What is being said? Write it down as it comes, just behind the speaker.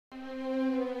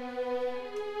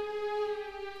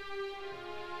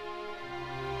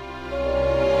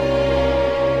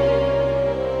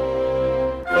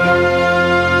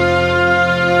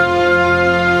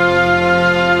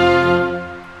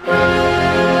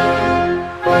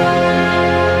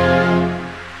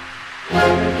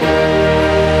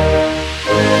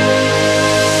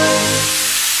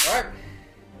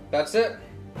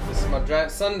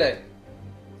Sundae.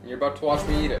 You're about to watch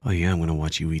me eat it. Oh yeah, I'm gonna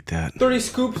watch you eat that. 30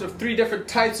 scoops of 3 different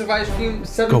types of ice cream,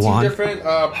 17 different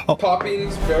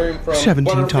toppings, varying from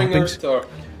 17 Butterfingers toppings to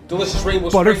delicious rainbow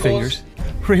Butterfingers.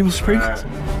 Rainbow sprinkles.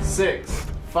 6,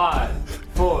 5,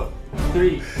 4,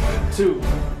 3, 2,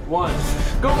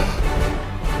 1, go!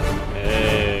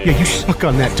 Hey. Yeah, you suck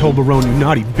on that Toblerone, you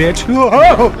naughty bitch.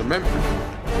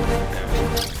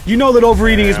 You know that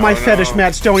overeating is my fetish,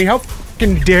 Matt Stonie. How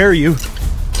fucking dare you?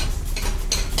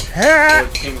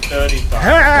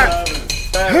 14:35.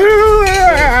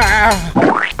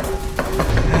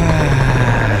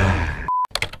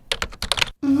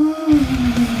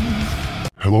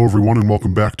 Hello everyone and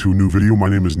welcome back to a new video. My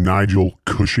name is Nigel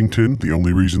Cushington, the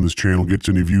only reason this channel gets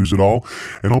any views at all,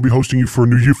 and I'll be hosting you for a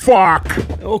new year.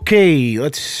 Fuck! Okay,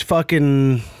 let's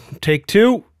fucking take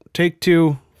two. Take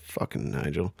two. Fucking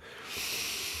Nigel.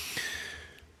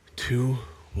 2,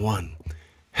 1.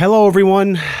 Hello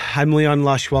everyone, I'm Leon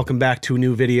Lush. Welcome back to a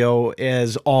new video.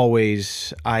 As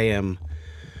always, I am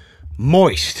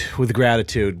moist with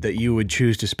gratitude that you would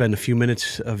choose to spend a few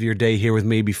minutes of your day here with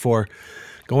me before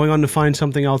going on to find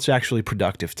something else actually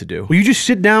productive to do. Will you just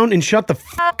sit down and shut the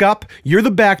fuck up? You're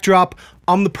the backdrop,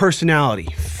 I'm the personality.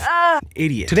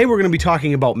 Idiot. Today we're going to be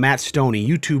talking about Matt Stonie,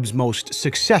 YouTube's most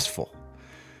successful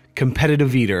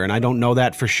competitive eater, and I don't know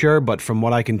that for sure, but from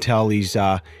what I can tell, he's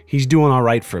doing all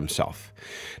right for himself.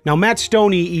 Now, Matt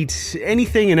Stonie eats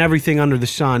anything and everything under the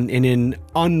sun and in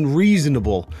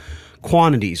unreasonable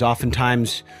quantities,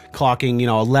 oftentimes clocking,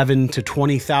 11 to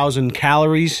 20,000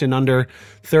 calories in under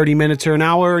 30 minutes or an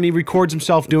hour, and he records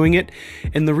himself doing it.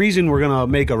 And the reason we're gonna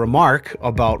make a remark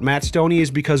about Matt Stonie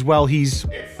is because, well, he's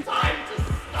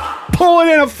pulling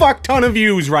in a fuck ton of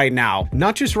views right now.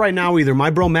 Not just right now either. My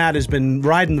bro Matt has been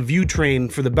riding the view train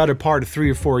for the better part of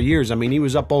 3 or 4 years. I mean, he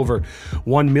was up over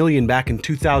 1 million back in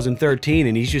 2013,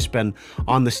 and he's just been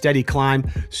on the steady climb,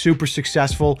 super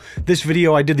successful. This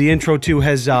video I did the intro to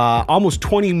has almost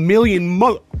 20 million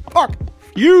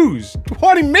views.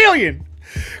 20 million!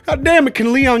 God damn it,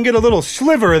 can Leon get a little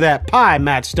sliver of that pie,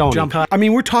 Matt Stonie? I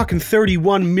mean, we're talking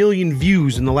 31 million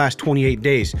views in the last 28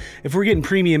 days. If we're getting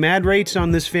premium ad rates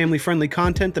on this family-friendly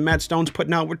content that Matt Stone's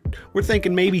putting out, we're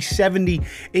thinking maybe $70,000,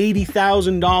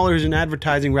 $80,000 in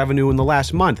advertising revenue in the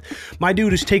last month. My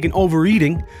dude has taken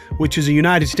overeating, which is a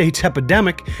United States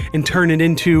epidemic, and turned it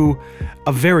into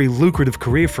a very lucrative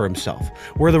career for himself.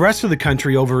 Where the rest of the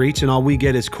country overeats and all we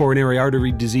get is coronary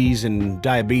artery disease and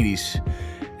diabetes.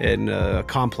 And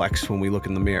complex when we look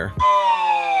in the mirror.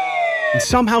 And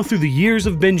somehow through the years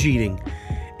of binge eating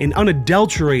and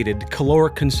unadulterated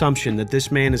caloric consumption that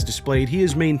this man has displayed, he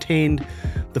has maintained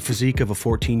the physique of a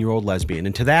 14-year-old lesbian.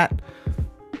 And to that,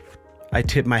 I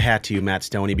tip my hat to you, Matt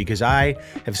Stonie, because I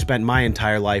have spent my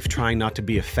entire life trying not to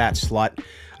be a fat slut.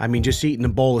 I mean, just eating a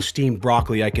bowl of steamed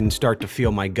broccoli, I can start to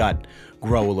feel my gut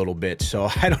grow a little bit.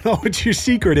 So I don't know what your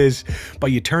secret is,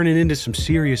 but you turn it into some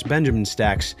serious Benjamin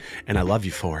stacks, and I love you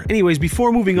for it. Anyways,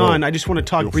 before moving on, I just want to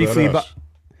talk briefly about...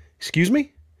 Excuse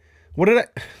me? What did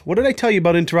I tell you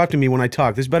about interrupting me when I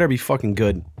talk? This better be fucking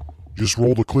good. Just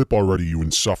roll the clip already, you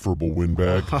insufferable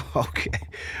windbag. Okay.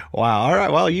 Wow. All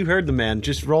right. Well, you heard the man.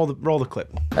 Just roll the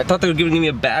clip. I thought they were giving me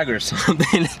a bag or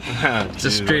something.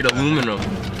 Just straight aluminum.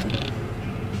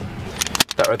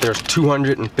 That right there is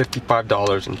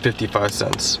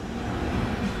 $255.55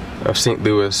 of St.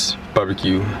 Louis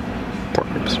barbecue pork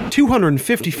ribs.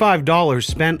 $255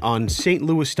 spent on St.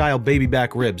 Louis style baby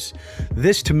back ribs.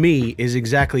 This to me is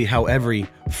exactly how every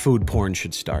food porn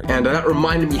should start. And that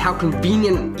reminded me how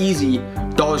convenient and easy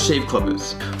Dollar Shave Club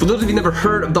is. For those of you who never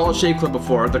heard of Dollar Shave Club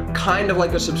before, they're kind of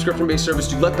like a subscription-based service.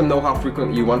 You let them know how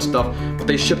frequently you want stuff, but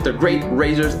they ship their great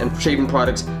razors and shaving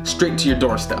products straight to your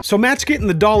doorstep. So Matt's getting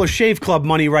the Dollar Shave Club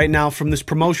money right now from this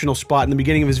promotional spot in the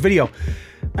beginning of his video.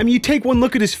 I mean, you take one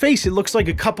look at his face, it looks like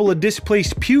a couple of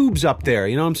displaced pubes up there,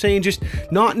 you know what I'm saying? Just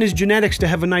not in his genetics to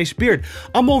have a nice beard.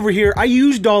 I'm over here, I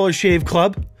use Dollar Shave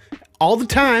Club all the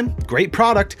time, great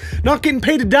product, not getting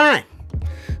paid a dime.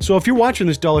 So if you're watching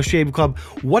this Dollar Shave Club,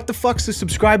 what the fuck's the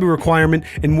subscriber requirement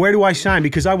and where do I sign?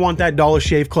 Because I want that Dollar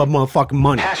Shave Club motherfucking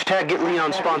money. Hashtag get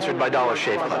Leon sponsored by Dollar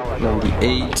Shave Club.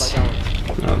 98.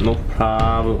 No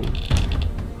problem.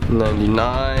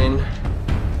 99.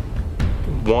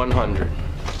 100.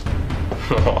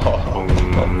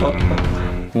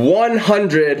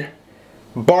 100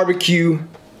 barbecue.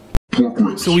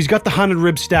 So he's got the 100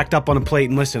 ribs stacked up on a plate,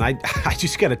 and listen, I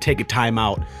just gotta take a time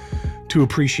out to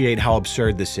appreciate how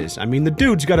absurd this is. I mean, the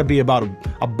dude's gotta be about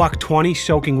a $1.20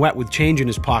 soaking wet with change in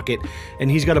his pocket, and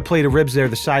he's got a plate of ribs there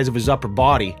the size of his upper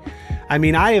body. I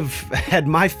mean, I have had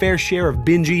my fair share of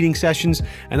binge eating sessions,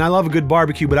 and I love a good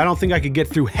barbecue, but I don't think I could get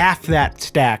through half that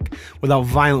stack without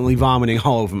violently vomiting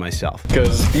all over myself.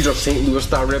 Because these are St. Louis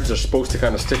style ribs, they're supposed to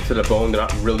kind of stick to the bone, they're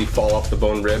not really fall off the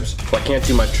bone ribs. So I can't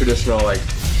do my traditional like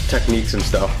techniques and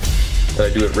stuff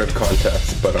that I do at rib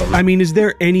contests, but I mean, is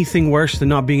there anything worse than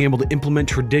not being able to implement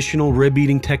traditional rib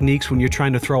eating techniques when you're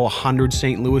trying to throw 100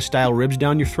 St. Louis style ribs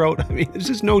down your throat? I mean, this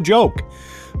is no joke.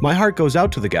 My heart goes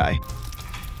out to the guy.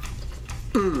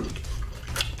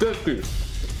 50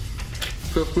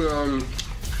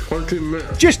 20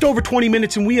 minutes. Just over 20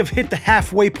 minutes and we have hit the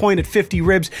halfway point at 50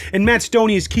 ribs, and Matt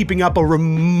Stonie is keeping up a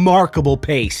remarkable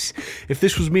pace. If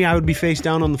this was me, I would be face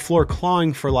down on the floor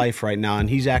clawing for life right now, and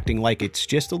he's acting like it's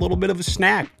just a little bit of a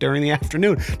snack during the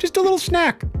afternoon. Just a little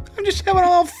snack. I'm just having a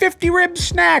little 50 rib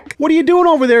snack. What are you doing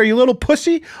over there, you little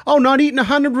pussy? Oh, not eating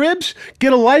 100 ribs?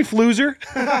 Get a life, loser.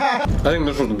 I think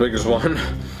this was the biggest one.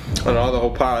 And all the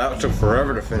whole pile, that took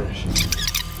forever to finish.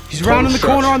 He's rounding the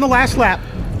corner on the last lap.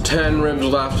 10 ribs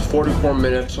left, 44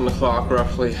 minutes on the clock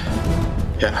roughly.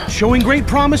 Yeah. Showing great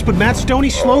promise, but Matt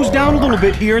Stonie slows down a little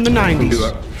bit here in the 90s. Do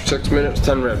it. 6 minutes,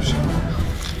 10 ribs.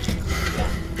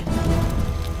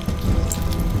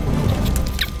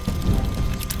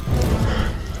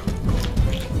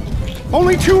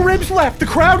 Only 2 ribs left. The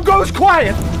crowd goes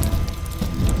quiet.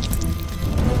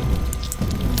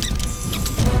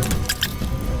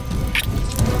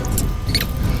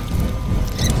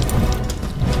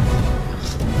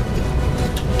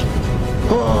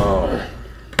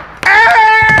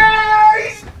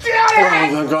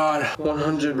 Oh my God,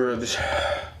 100 ribs.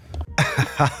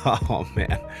 Oh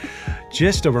man,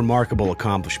 just a remarkable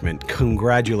accomplishment.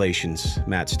 Congratulations,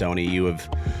 Matt Stonie. You have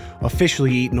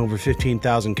officially eaten over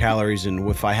 15,000 calories and,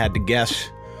 if I had to guess,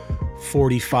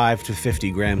 45 to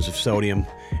 50 grams of sodium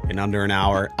in under an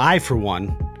hour. I, for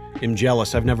one, am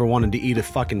jealous. I've never wanted to eat a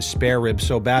fucking spare rib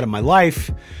so bad in my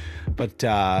life, but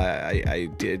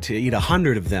to eat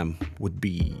 100 of them would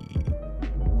be...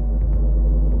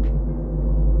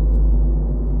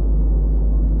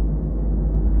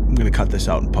 I'm gonna cut this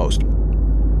out in post.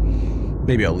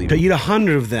 Maybe I'll leave it. To eat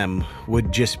 100 of them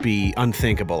would just be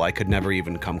unthinkable. I could never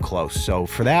even come close. So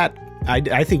for that,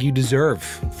 I think you deserve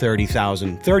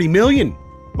 30 million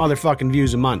motherfucking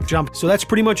views a month. Jump. So that's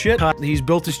pretty much it. He's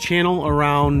built his channel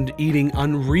around eating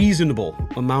unreasonable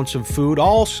amounts of food,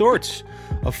 all sorts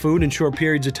of food in short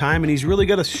periods of time, and he's really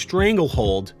got a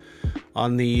stranglehold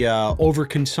on the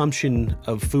overconsumption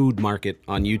of food market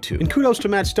on YouTube. And kudos to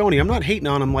Matt Stonie. I'm not hating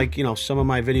on him like, you know, some of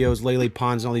my videos, Lele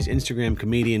Pons and all these Instagram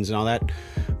comedians and all that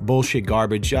bullshit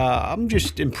garbage. I'm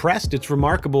just impressed. It's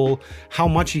remarkable how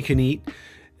much he can eat,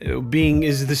 being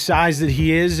is the size that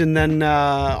he is, and then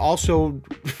also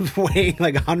weighing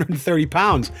like 130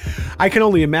 pounds. I can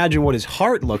only imagine what his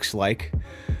heart looks like.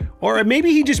 Or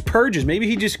maybe he just purges. Maybe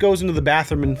he just goes into the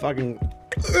bathroom and fucking...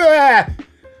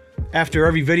 after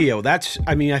every video. That's,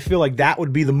 I mean, I feel like that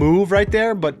would be the move right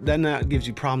there, but then that gives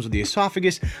you problems with the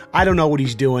esophagus. I don't know what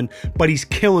he's doing, but he's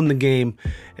killing the game,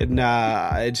 and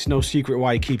it's no secret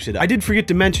why he keeps it up. I did forget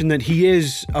to mention that he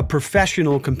is a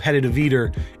professional competitive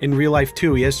eater in real life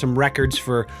too. He has some records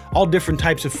for all different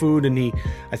types of food, and he,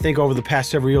 I think over the past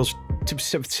several years,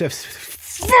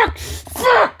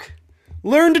 fuck!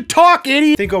 Learn to talk,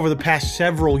 idiot! I think over the past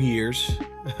several years,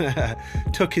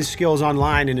 took his skills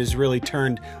online and has really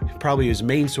turned probably his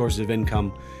main source of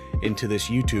income into this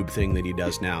YouTube thing that he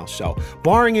does now. So,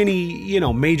 barring any, you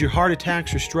know, major heart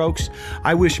attacks or strokes,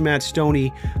 I wish Matt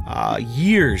Stonie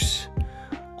years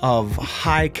of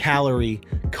high-calorie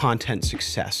content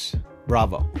success.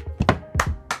 Bravo.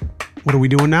 What are we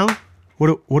doing now?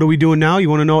 What are we doing now?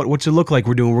 You want to know what's it look like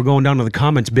we're doing? We're going down to the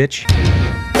comments, bitch.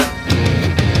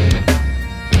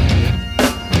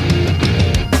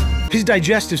 His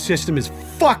digestive system is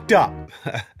fucked up.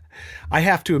 I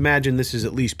have to imagine this is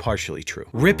at least partially true.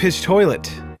 Rip his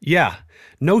toilet. Yeah,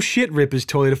 no shit, rip his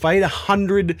toilet. If I ate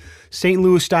 100 St.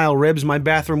 Louis-style ribs, my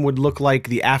bathroom would look like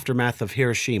the aftermath of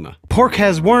Hiroshima. Pork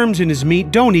has worms in his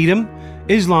meat. Don't eat them.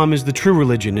 Islam is the true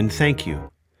religion, and thank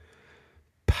you.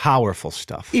 Powerful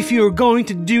stuff. If you're going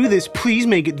to do this, please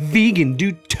make it vegan.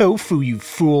 Do tofu, you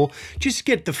fool. Just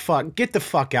get the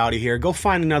fuck out of here. Go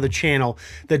find another channel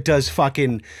that does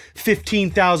fucking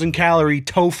 15,000 calorie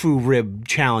tofu rib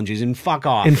challenges and fuck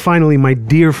off. And finally, my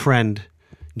dear friend,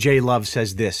 J Love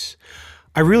says this.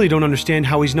 I really don't understand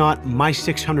how he's not my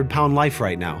 600-pound life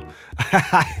right now.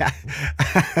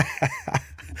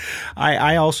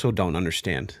 I also don't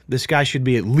understand. This guy should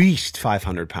be at least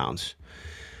 500 pounds.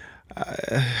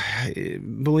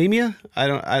 Bulimia? I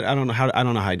don't know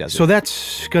how he does it. So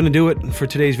that's gonna do it for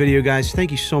today's video, guys.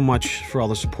 Thank you so much for all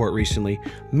the support recently.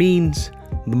 Means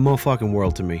the motherfucking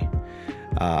world to me.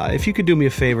 If you could do me a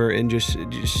favor and just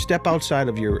step outside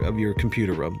of your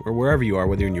computer room or wherever you are,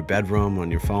 whether you're in your bedroom,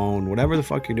 on your phone, whatever the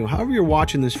fuck you're doing, however you're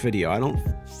watching this video,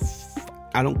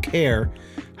 I don't care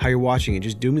how you're watching it.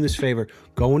 Just do me this favor.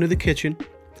 Go into the kitchen.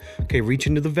 Okay, reach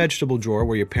into the vegetable drawer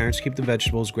where your parents keep the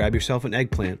vegetables. Grab yourself an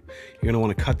eggplant. You're going to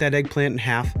want to cut that eggplant in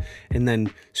half and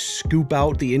then scoop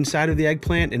out the inside of the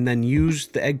eggplant and then use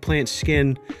the eggplant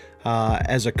skin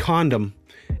as a condom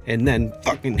and then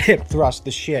fucking hip thrust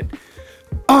the shit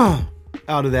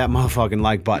out of that motherfucking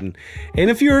like button. And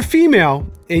if you're a female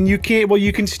and you can't, well,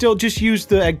 you can still just use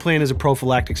the eggplant as a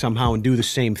prophylactic somehow and do the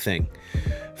same thing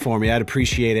for me. I'd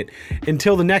appreciate it.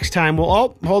 Until the next time, well,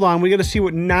 oh, hold on. We got to see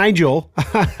what Nigel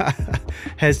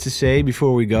has to say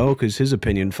before we go, because his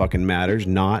opinion fucking matters,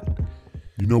 not.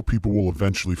 You know, people will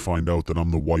eventually find out that I'm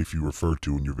the wife you refer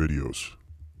to in your videos.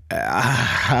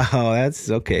 Oh, that's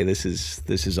okay. This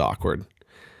is awkward.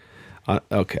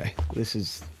 Okay, this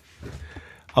is.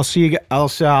 I'll see you. I'll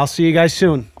see you guys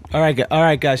soon. All right,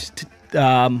 guys.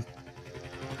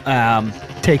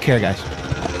 Take care, guys.